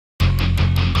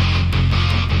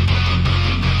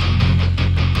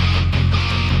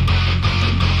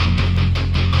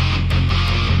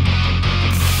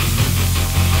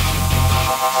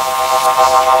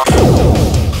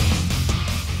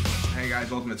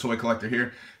Toy Collector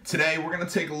here. Today we're going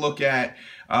to take a look at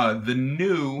the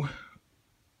new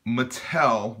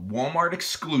Mattel Walmart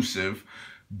exclusive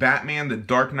Batman The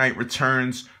Dark Knight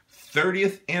Returns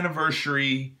 30th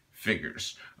anniversary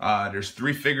figures. There's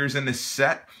 3 figures in this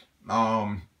set.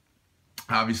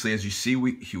 Obviously, as you see,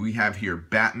 we have here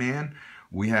Batman,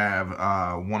 we have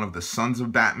one of the sons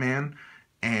of Batman,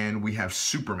 and we have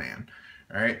Superman.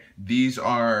 All right, these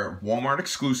are Walmart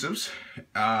exclusives.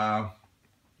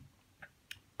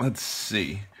 Let's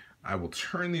see. I will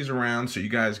turn these around so you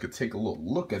guys could take a little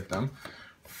look at them.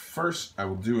 First, I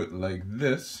will do it like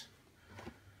this,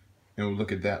 and we'll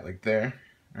look at that like there.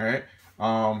 All right.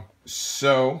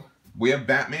 So we have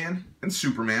Batman and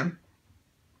Superman,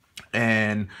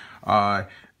 and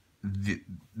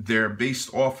they're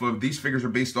based off of, these figures are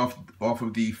based off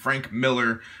of the Frank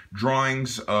Miller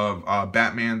drawings of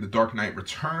Batman The Dark Knight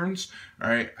Returns. All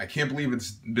right, I can't believe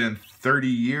it's been 30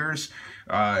 years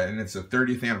and it's a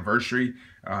 30th anniversary.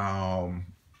 I'm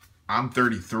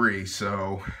 33,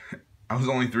 so I was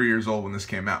only 3 years old when this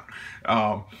came out.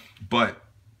 But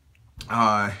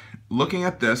looking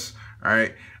at this, all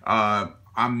right,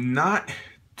 I'm not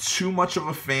too much of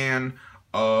a fan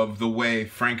of the way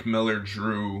Frank Miller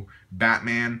drew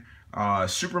Batman.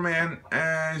 Superman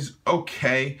is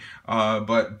okay,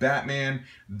 but Batman,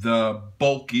 the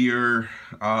bulkier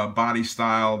body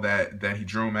style that he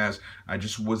drew him as, I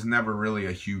just was never really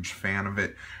a huge fan of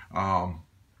it. I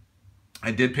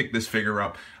did pick this figure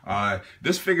up.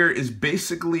 This figure is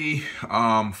basically,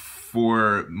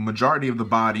 for majority of the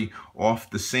body, off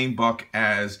the same buck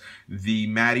as the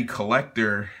Matty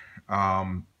Collector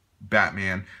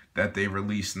Batman that they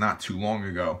released not too long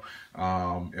ago.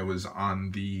 It was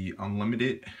on the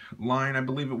Unlimited line, I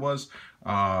believe it was.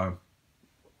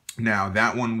 Now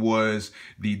that one was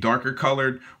the darker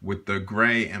colored with the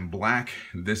gray and black.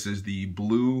 This is the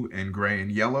blue and gray and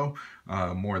yellow,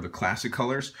 more of the classic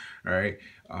colors. All right.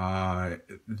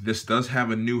 This does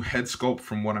have a new head sculpt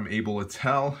from what I'm able to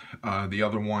tell. The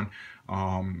other one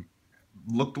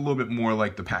looked a little bit more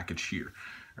like the package here.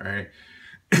 All right.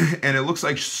 And it looks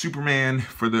like Superman,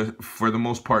 for the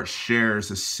most part, shares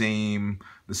the same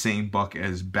buck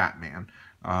as Batman,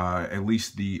 at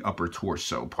least the upper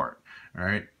torso part. All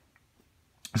right.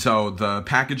 So the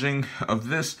packaging of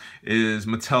this is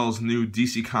Mattel's new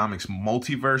DC Comics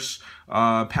Multiverse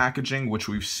packaging, which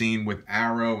we've seen with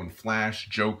Arrow and Flash,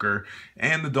 Joker,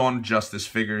 and the Dawn of Justice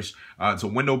figures. It's a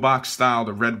window box style,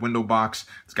 the red window box.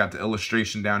 It's got the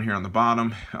illustration down here on the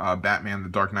bottom. Batman The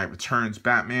Dark Knight Returns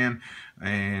Batman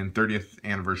and 30th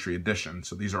Anniversary Edition.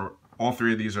 So these are, all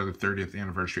 3 of these are the 30th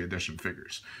Anniversary Edition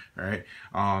figures. All right.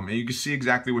 And you can see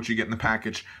exactly what you get in the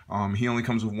package. He only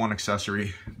comes with 1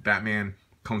 accessory. Batman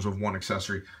comes with 1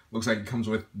 accessory. Looks like it comes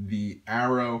with the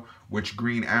arrow, which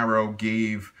Green Arrow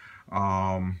gave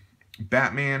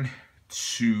Batman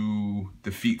to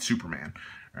defeat Superman.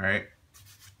 All right.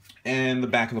 And the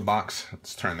back of the box,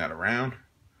 let's turn that around.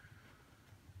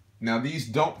 Now these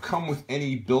don't come with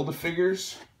any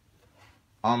Build-A-Figures,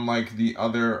 unlike the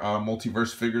other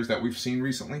Multiverse figures that we've seen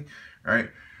recently. All right.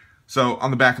 So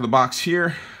on the back of the box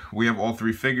here, we have all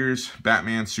 3 figures: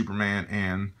 Batman, Superman,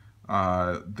 and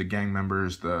the gang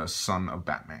members, the son of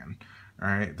Batman. All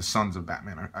right, the sons of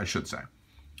Batman, I should say.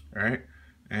 All right,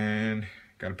 and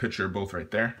got a picture of both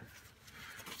right there.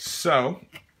 So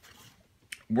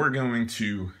we're going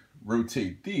to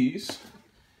rotate these,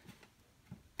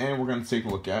 and we're going to take a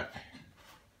look at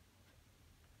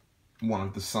one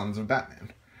of the sons of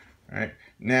Batman. All right,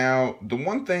 now the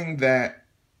one thing that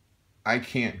I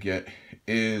can't get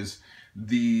is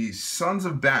the sons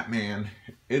of Batman.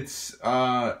 It's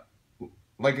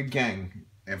like a gang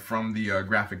from the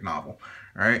graphic novel.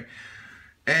 All right,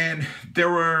 and there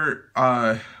were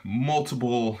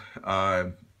multiple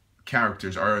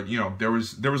characters, or there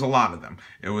was a lot of them.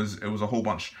 It was a whole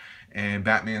bunch, and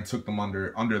Batman took them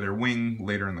under their wing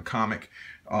later in the comic.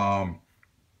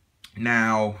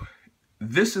 Now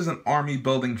this is an army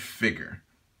building figure,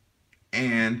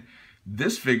 and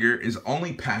this figure is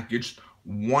only packaged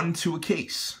 1 to a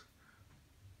case.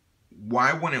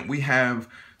 Why wouldn't we have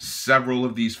several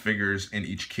of these figures in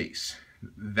each case?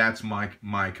 That's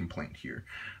my complaint here.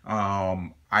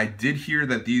 I did hear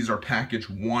that these are packaged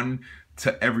 1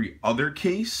 to every other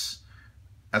case.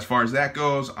 As far as that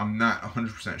goes, I'm not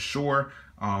 100% sure.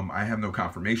 I have no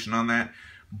confirmation on that,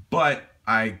 but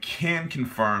I can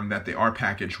confirm that they are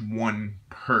packaged 1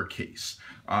 per case.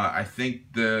 I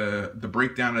think the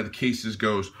breakdown of the cases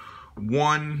goes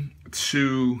 1,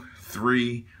 2,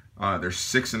 3. There's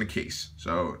 6 in a case,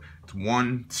 so it's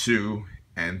 1, 2,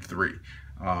 and 3.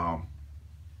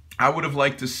 I would have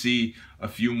liked to see a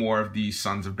few more of the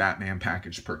Sons of Batman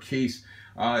packaged per case.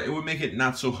 it would make it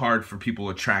not so hard for people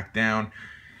to track down.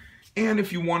 And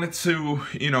if you wanted to,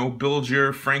 you know, build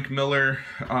your Frank Miller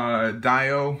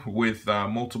Dio with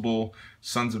multiple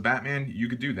Sons of Batman, you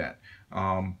could do that.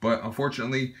 But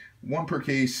unfortunately, one per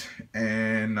case,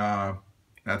 and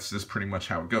that's just pretty much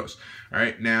how it goes. All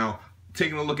right, now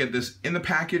taking a look at this in the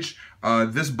package,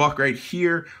 this buck right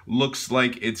here looks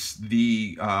like it's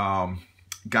the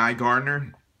Guy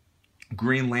Gardner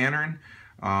Green Lantern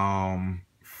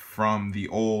from the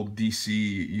old DC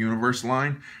Universe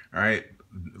line. All right,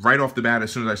 right off the bat,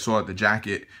 as soon as I saw it, the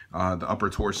jacket, the upper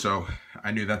torso,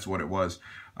 I knew that's what it was.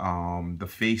 The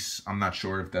face, I'm not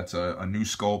sure if that's a new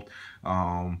sculpt,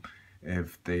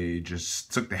 if they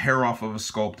just took the hair off of a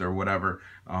sculpt or whatever.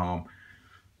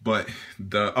 But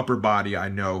the upper body, I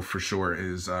know for sure,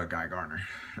 is Guy Gardner.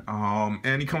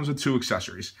 And he comes with 2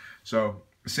 accessories. So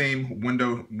same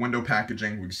window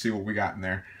packaging. We can see what we got in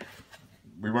there.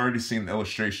 We've already seen the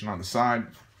illustration on the side,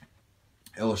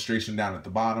 illustration down at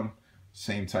the bottom,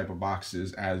 same type of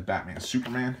boxes as Batman and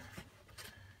Superman.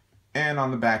 And on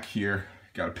the back here,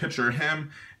 got a picture of him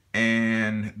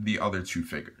and the other 2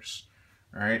 figures.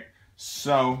 All right,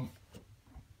 so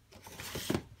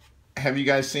have you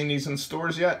guys seen these in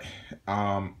stores yet?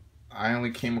 I only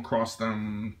came across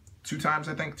them 2 times,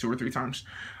 I think, 2 or 3 times.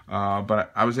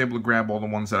 But I was able to grab all the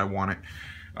ones that I wanted,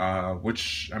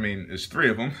 which, I mean, is 3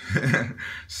 of them.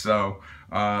 So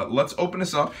let's open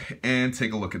this up and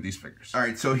take a look at these figures. All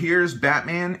right, so here's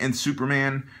Batman and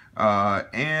Superman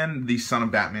and the Son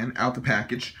of Batman out the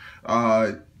package.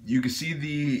 You can see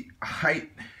the height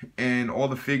and all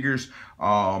the figures.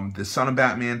 The Son of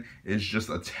Batman is just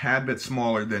a tad bit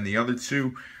smaller than the other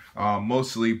 2,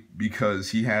 mostly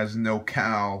because he has no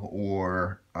cowl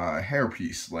or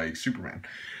hairpiece like Superman.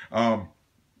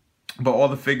 But all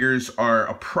the figures are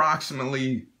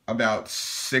approximately about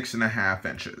 6.5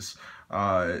 inches,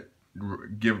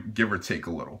 give or take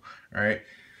a little. All right,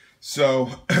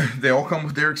 so they all come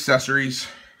with their accessories.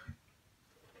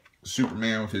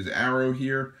 Superman with his arrow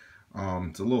here,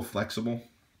 it's a little flexible.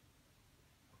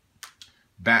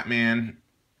 Batman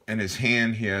in his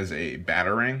hand, he has a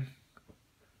batarang,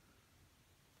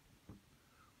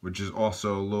 which is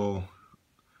also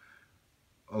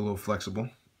a little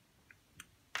flexible.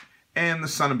 And the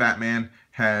Son of Batman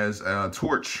has a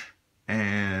torch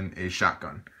and a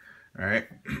shotgun. All right,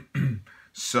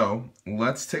 so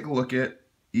let's take a look at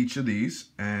each of these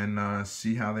and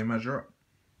see how they measure up.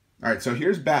 All right, so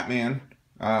here's Batman.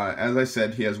 As I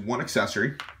said, he has 1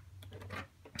 accessory.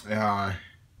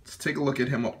 Let's take a look at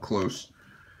him up close.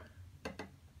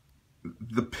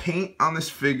 The paint on this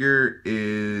figure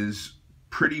is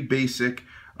pretty basic.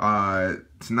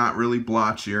 It's not really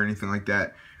blotchy or anything like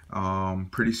that.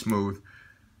 Pretty smooth.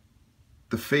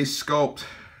 The face sculpt,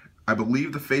 I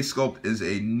believe the face sculpt is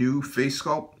a new face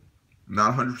sculpt. I'm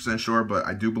not 100% sure, but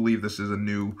I do believe this is a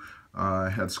new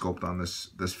head sculpt on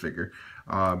this figure.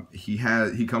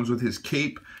 He comes with his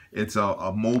cape. It's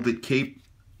a molded cape.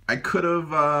 I could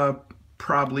have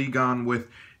probably gone with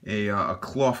a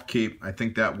cloth cape. I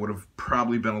think that would have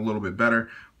probably been a little bit better,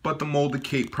 but the molded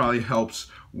cape probably helps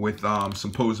with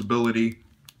some posability,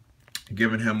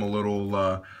 giving him a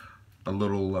little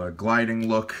gliding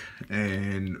look,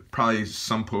 and probably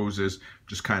some poses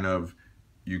just kind of,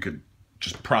 you could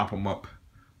just prop him up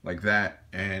like that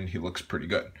and he looks pretty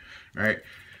good. All right,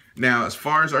 now as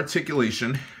far as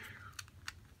articulation,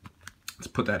 let's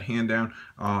put that hand down.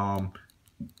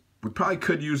 We probably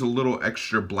could use a little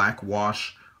extra black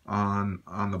wash on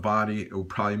the body. It would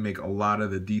probably make a lot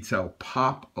of the detail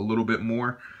pop a little bit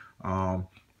more.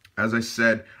 As I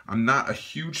said, I'm not a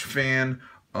huge fan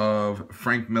of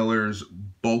Frank Miller's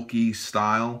bulky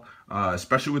style,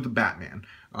 especially with the Batman.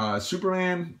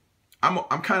 Superman,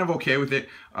 I'm kind of okay with it.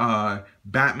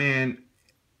 Batman,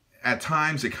 at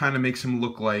times it kind of makes him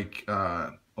look like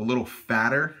a little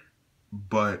fatter,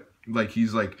 but like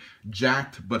he's like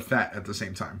jacked but fat at the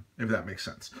same time, if that makes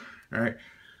sense. All right.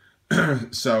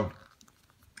 So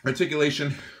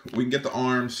articulation, we can get the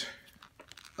arms.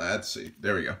 Let's see.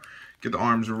 There we go. Get the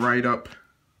arms right up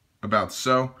about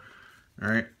so. All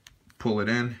right. Pull it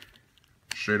in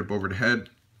straight up over the head.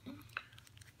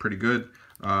 Pretty good.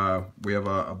 We have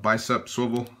a bicep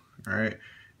swivel. All right.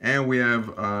 And we have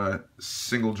a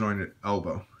single jointed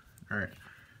elbow. All right.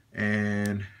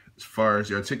 And as far as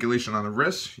the articulation on the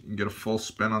wrist, you can get a full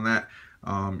spin on that.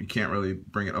 You can't really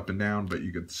bring it up and down, but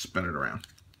you could spin it around.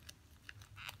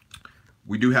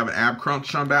 We do have an ab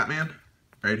crunch on Batman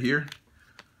right here.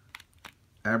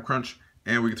 Ab crunch.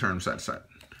 And we can turn him side to side.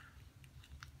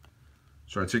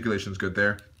 So articulation is good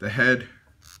there. The head,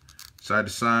 side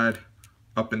to side,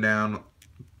 up and down,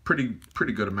 pretty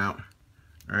good amount.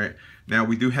 All right, now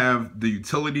we do have the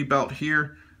utility belt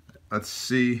here. Let's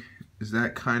see, is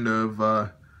that kind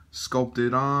of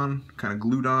sculpted on, kind of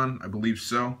glued on? I believe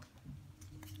so.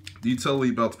 The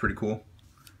utility belt's pretty cool.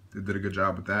 They did a good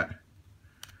job with that.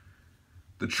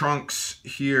 The trunks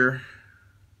here.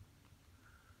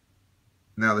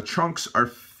 Now the trunks are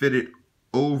fitted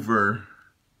over.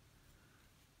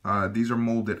 These are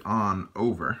molded on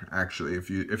over. Actually, if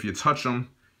you touch them,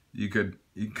 you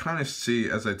kind of see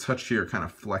as I touch here, it kind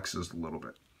of flexes a little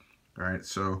bit. All right,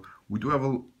 so we do have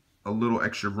a little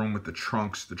extra room with the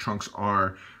trunks. The trunks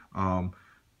are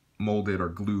molded or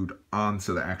glued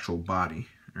onto the actual body.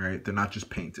 All right, they're not just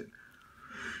painted.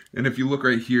 And if you look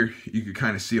right here, you can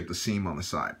kind of see up the seam on the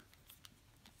side.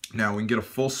 Now we can get a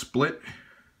full split.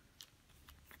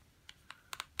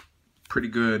 Pretty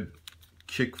good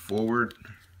kick forward.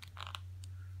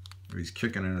 He's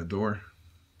kicking in a door.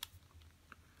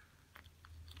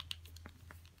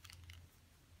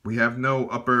 We have no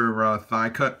upper thigh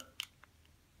cut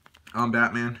on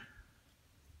Batman.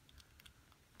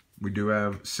 We do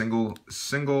have single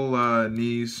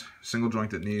knees, single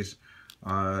jointed knees.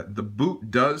 The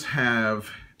boot does have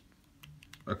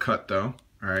a cut though.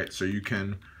 All right, so you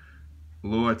can, a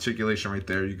little articulation right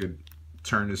there. You could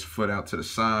turn his foot out to the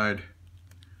side,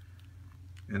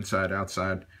 inside,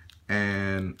 outside,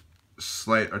 and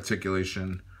slight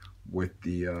articulation with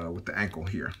the ankle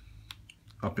here,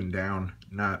 up and down,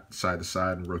 not side to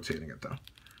side and rotating it though.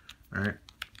 All right.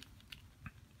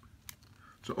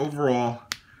 So overall,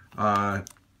 the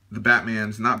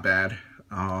Batman's not bad.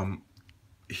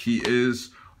 He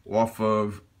is off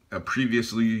of a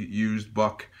previously used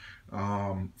buck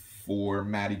for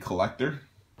Matty Collector.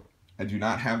 I do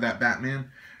not have that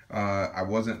Batman. I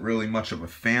wasn't really much of a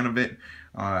fan of it.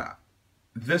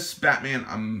 This Batman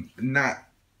I'm not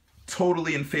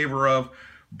totally in favor of,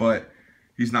 but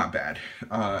he's not bad.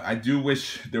 I do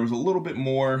wish there was a little bit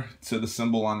more to the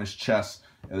symbol on his chest.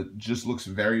 It just looks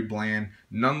very bland.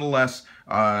 Nonetheless,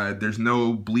 there's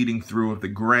no bleeding through of the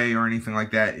gray or anything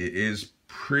like that. It is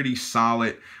pretty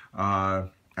solid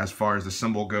as far as the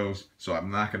symbol goes, so I'm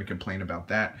not going to complain about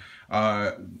that.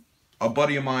 A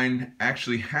buddy of mine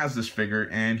actually has this figure,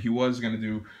 and he was going to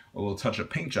do a little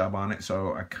touch-up paint job on it,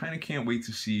 so I kind of can't wait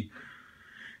to see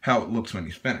how it looks when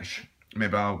he's finished.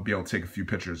 Maybe I'll be able to take a few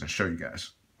pictures and show you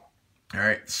guys. All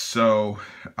right, so,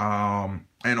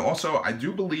 and also I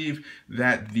do believe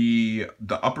that the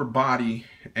upper body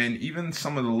and even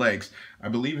some of the legs, I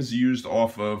believe is used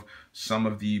off of some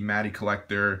of the Matty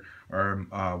Collector, or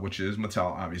which is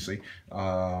Mattel, obviously,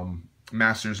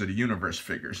 Masters of the Universe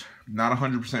figures. Not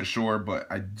 100% sure, but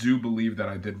I do believe that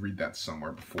I did read that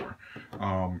somewhere before,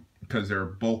 because they're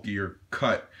bulkier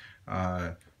cut,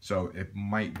 so it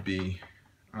might be,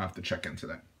 I'll have to check into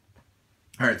that.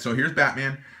 All right, so here's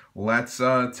Batman. Let's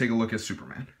take a look at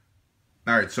Superman.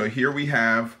 All right, so here we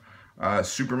have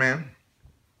Superman.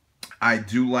 I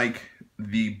do like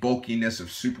the bulkiness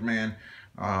of Superman.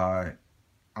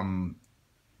 I'm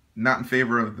not in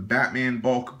favor of the Batman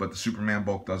bulk, but the Superman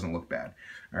bulk doesn't look bad.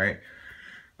 All right.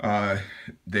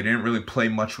 They didn't really play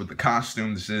much with the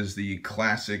costume. This is the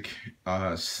classic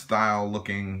style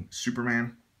looking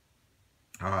Superman.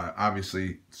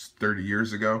 Obviously, it's 30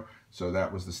 years ago, so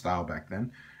that was the style back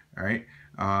then. All right.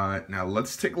 Now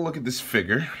let's take a look at this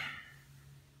figure.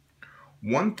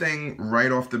 One thing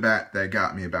right off the bat that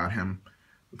got me about him,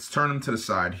 let's turn him to the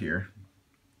side here.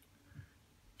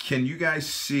 Can you guys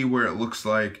see where it looks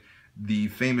like the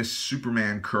famous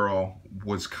Superman curl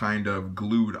was kind of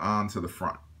glued onto the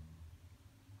front?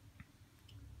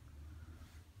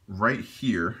 Right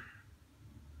here,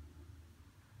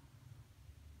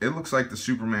 it looks like the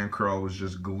Superman curl was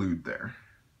just glued there.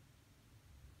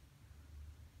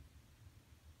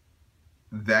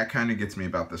 That kind of gets me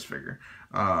about this figure.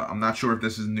 I'm not sure if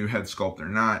this is a new head sculpt or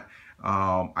not.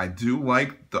 I do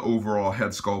like the overall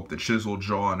head sculpt, the chiseled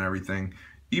jaw and everything,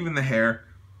 even the hair.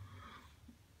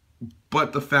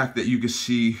 But the fact that you can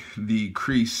see the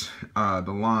crease, the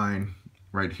line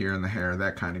right here in the hair,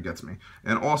 that kind of gets me.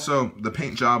 And also, the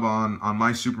paint job on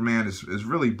my Superman is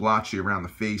really blotchy around the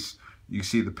face. You can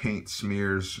see the paint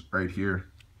smears right here.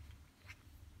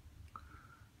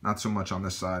 Not so much on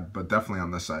this side, but definitely on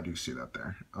this side you see that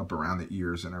there, up around the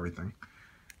ears and everything.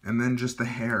 And then just the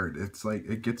hair, it's like,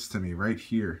 it gets to me right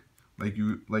here. Like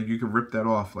you could rip that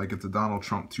off like it's a Donald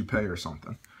Trump toupee or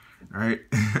something. All right.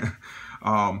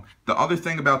 The other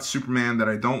thing about Superman that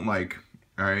I don't like,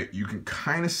 all right, you can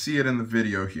kind of see it in the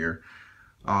video here.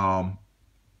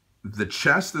 The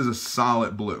chest is a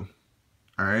solid blue.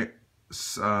 All right.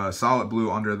 Solid blue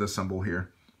under the symbol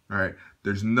here. All right.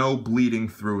 There's no bleeding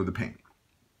through the paint.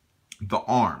 The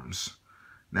arms,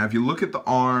 Now, if you look at the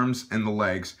arms and the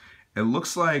legs, it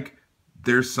looks like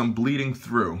there's some bleeding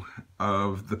through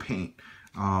of the paint.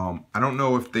 I don't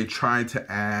know if they tried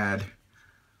to add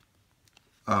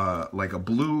like a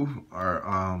blue, or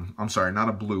I'm sorry, not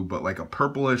a blue, but like a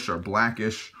purplish or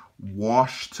blackish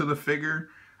wash to the figure.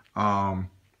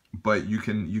 But you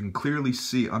can clearly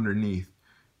see underneath,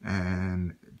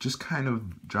 and it just kind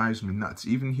of drives me nuts.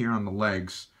 Even here on the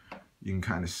legs, you can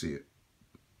kind of see it.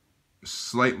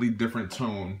 Slightly different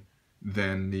tone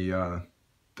than the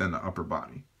upper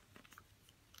body.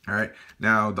 All right,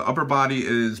 now the upper body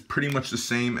is pretty much the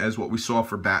same as what we saw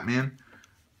for Batman.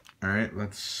 All right,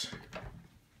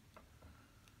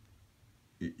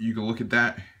 you can look at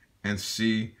that and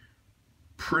see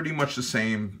pretty much the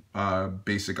same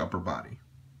basic upper body.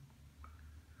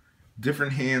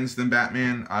 Different hands than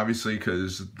Batman, obviously,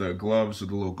 because the gloves are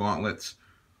the little gauntlets.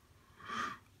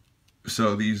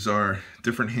 So these are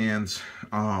different hands.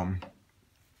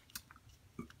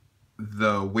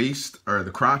 The waist, or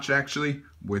the crotch actually,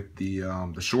 with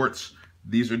the shorts,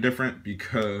 these are different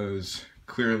because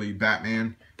clearly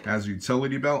Batman has a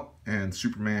utility belt and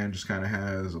Superman just kind of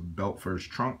has a belt for his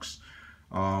trunks.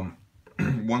 One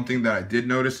thing that I did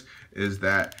notice is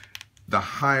that the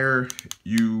higher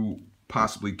you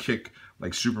possibly kick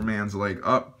like Superman's leg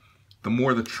up, the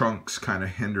more the trunks kind of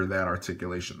hinder that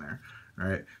articulation there. All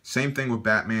right, same thing with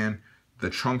Batman. The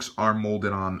trunks are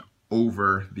molded on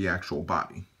over the actual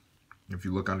body. If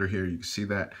you look under here, you can see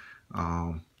that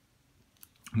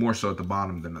more so at the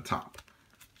bottom than the top.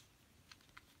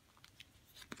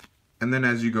 And then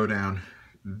as you go down,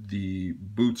 the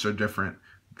boots are different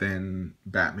than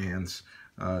Batman's,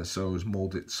 so it's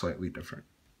molded slightly different.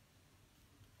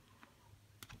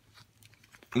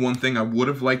 One thing I would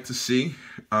have liked to see,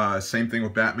 same thing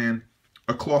with Batman,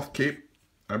 a cloth cape.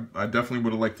 I definitely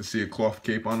would have liked to see a cloth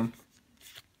cape on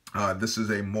him. This is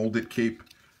a molded cape,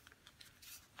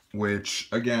 which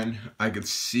again, I could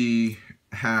see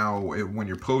how when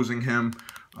you're posing him,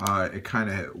 it kind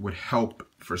of would help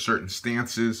for certain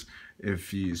stances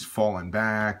if he's falling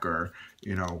back, or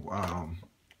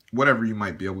whatever you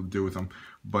might be able to do with him.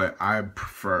 But I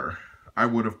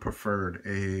would have preferred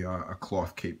a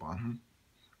cloth cape on him.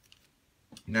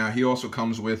 Now he also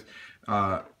comes with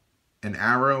an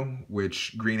arrow,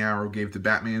 which Green Arrow gave to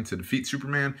Batman to defeat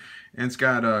Superman, and it's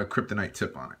got a kryptonite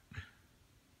tip on it.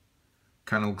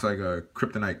 Kind of looks like a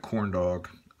kryptonite corn dog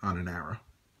on an arrow.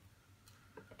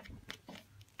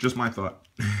 Just my thought.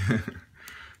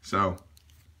 So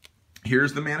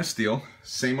here's the Man of Steel.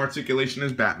 Same articulation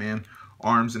as Batman,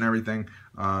 arms and everything.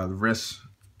 The wrists,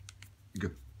 you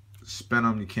could spin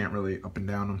them, you can't really up and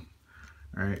down them.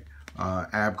 All right,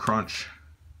 ab crunch,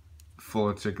 full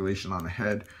articulation on the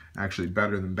head, actually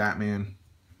better than Batman.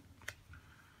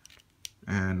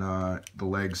 And the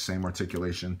legs, same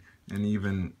articulation, and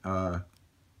even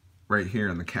right here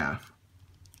in the calf,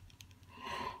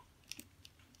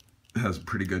 it has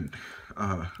pretty good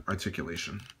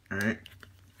articulation. All right,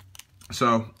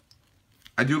 so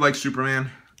I do like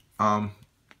Superman.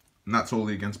 Not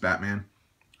totally against Batman,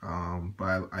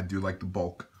 but I do like the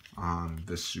bulk on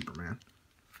this Superman.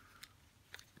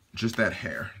 Just that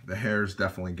hair. The hair is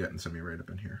definitely getting to me right up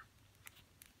in here.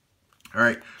 All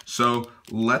right, so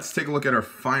let's take a look at our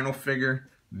final figure,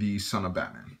 the Son of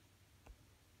Batman.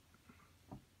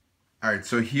 All right,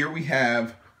 so here we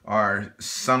have our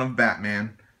Son of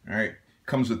Batman. All right,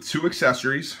 comes with 2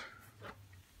 accessories.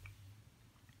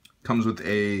 Comes with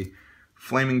a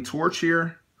flaming torch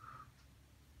here,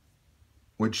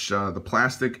 which the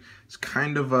plastic is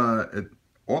kind of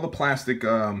all the plastic,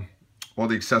 all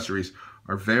the accessories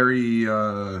are very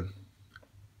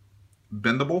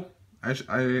bendable,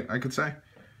 I could say.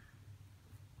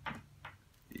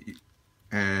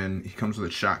 And he comes with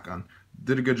a shotgun.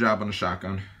 Did a good job on the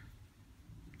shotgun.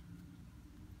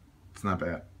 It's not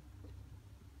bad.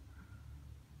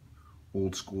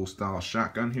 Old school style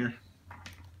shotgun here.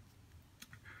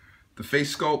 The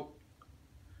face sculpt,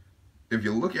 if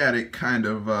you look at it kind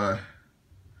of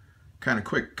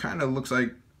quick, kind of looks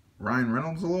like Ryan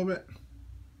Reynolds a little bit.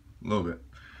 All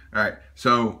right,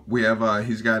 so we have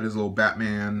he's got his little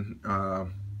Batman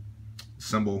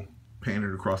symbol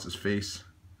painted across his face.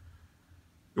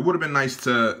 It would have been nice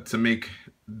to make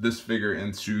this figure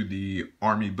into the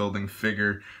army building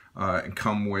figure and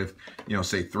come with,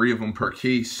 say 3 of them per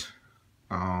case.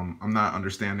 I'm not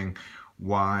understanding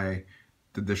why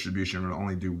the distribution would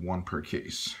only do 1 per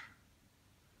case.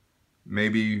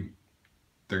 Maybe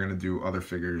they're gonna do other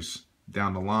figures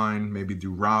down the line, maybe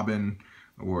do Robin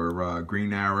or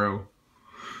Green Arrow,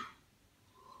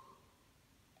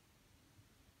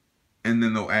 and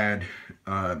then they'll add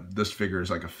this figure as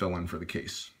like a fill-in for the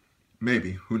case.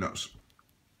 Maybe, who knows?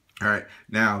 All right,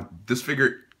 now this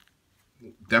figure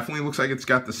definitely looks like it's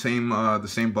got the same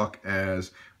buck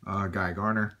as Guy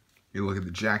Gardner. You look at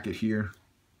the jacket here.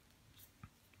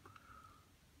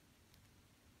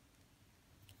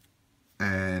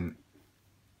 And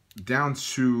down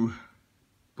to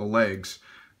the legs,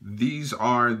 these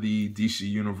are the DC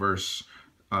Universe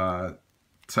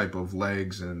type of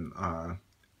legs and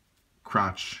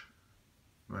crotch,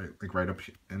 right? Like right up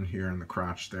in here in the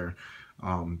crotch there,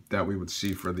 that we would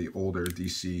see for the older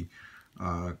DC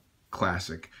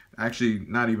classic. Actually,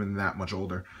 not even that much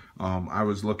older. I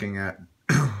was looking at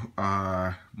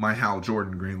my Hal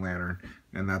Jordan Green Lantern,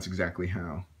 and that's exactly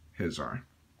how his are.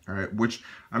 All right, which,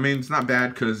 I mean, it's not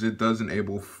bad because it does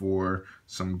enable for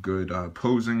some good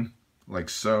posing, like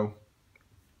so.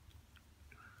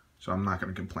 So I'm not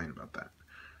going to complain about that.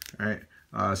 All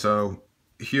right, so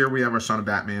here we have our Son of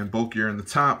Batman, bulkier in the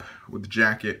top with the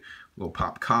jacket, little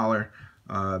pop collar.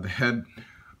 The head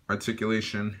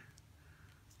articulation,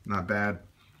 not bad.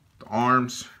 The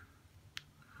arms,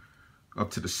 up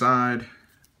to the side,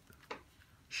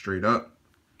 straight up.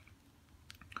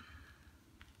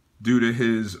 Due to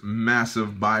his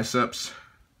massive biceps,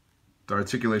 the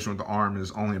articulation with the arm is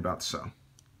only about so.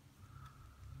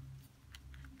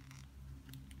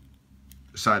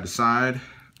 Side to side,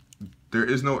 there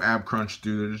is no ab crunch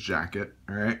due to the jacket,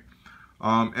 all right?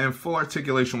 And full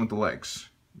articulation with the legs.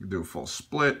 You can do a full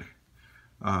split.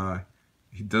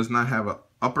 He does not have an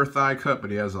upper thigh cut,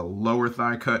 but he has a lower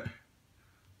thigh cut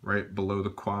right below the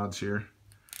quads here.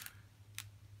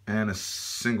 And a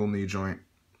single knee joint.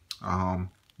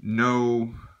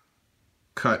 No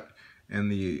cut in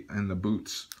the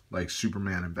boots like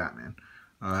Superman and Batman,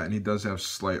 and he does have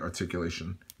slight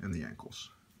articulation in the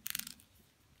ankles.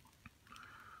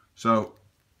 So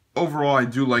overall, I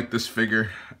do like this figure.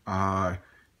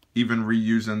 Even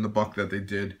reusing the buck that they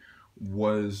did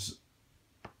wasn't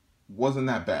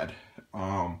that bad.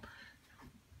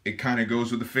 It kind of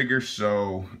goes with the figure,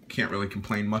 so can't really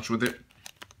complain much with it.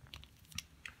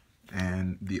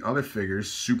 And the other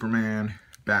figures, Superman,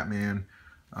 Batman.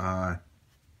 I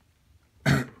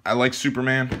like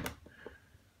Superman.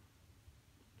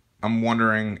 I'm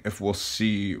wondering if we'll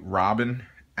see Robin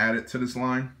added to this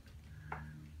line.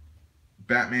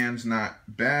 Batman's not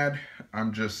bad.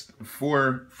 I'm just,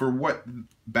 for what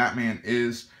Batman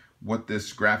is, what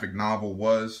this graphic novel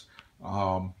was,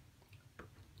 the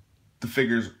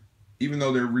figures, even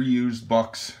though they're reused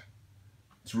bucks,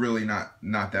 it's really not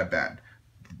that bad.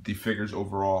 The figures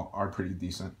overall are pretty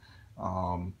decent.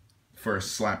 For a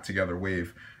slap together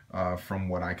wave, from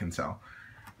what I can tell.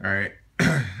 All right,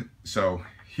 so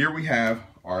here we have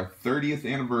our 30th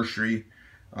anniversary,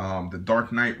 the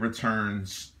Dark Knight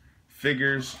Returns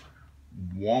figures,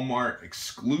 Walmart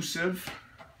exclusive.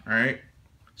 All right,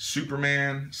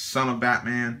 Superman, Son of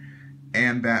Batman,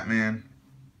 and Batman.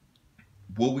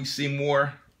 Will we see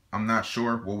more? I'm not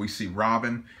sure. Will we see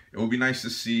Robin? It would be nice to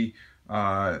see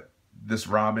this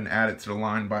Robin added to the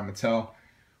line by Mattel,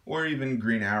 or even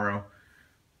Green Arrow,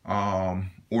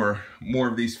 or more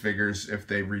of these figures if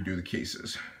they redo the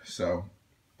cases. So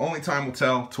only time will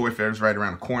tell. Toy Fair is right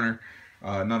around the corner.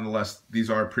 Nonetheless,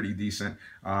 these are pretty decent.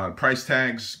 Price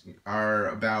tags are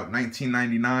about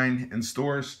 $19.99 in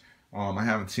stores. I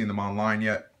haven't seen them online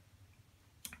yet.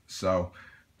 So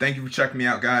thank you for checking me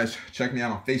out, guys. Check me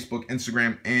out on Facebook,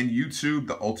 Instagram, and YouTube,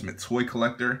 The Ultimate Toy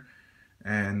Collector.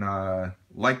 And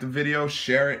like the video,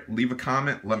 share it, leave a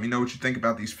comment, let me know what you think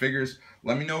about these figures.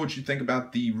 Let me know what you think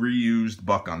about the reused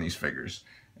buck on these figures.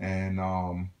 And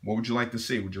what would you like to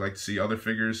see? Would you like to see other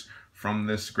figures from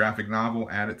this graphic novel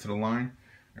added to the line?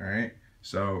 All right,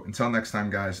 so until next time,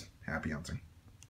 guys, happy hunting.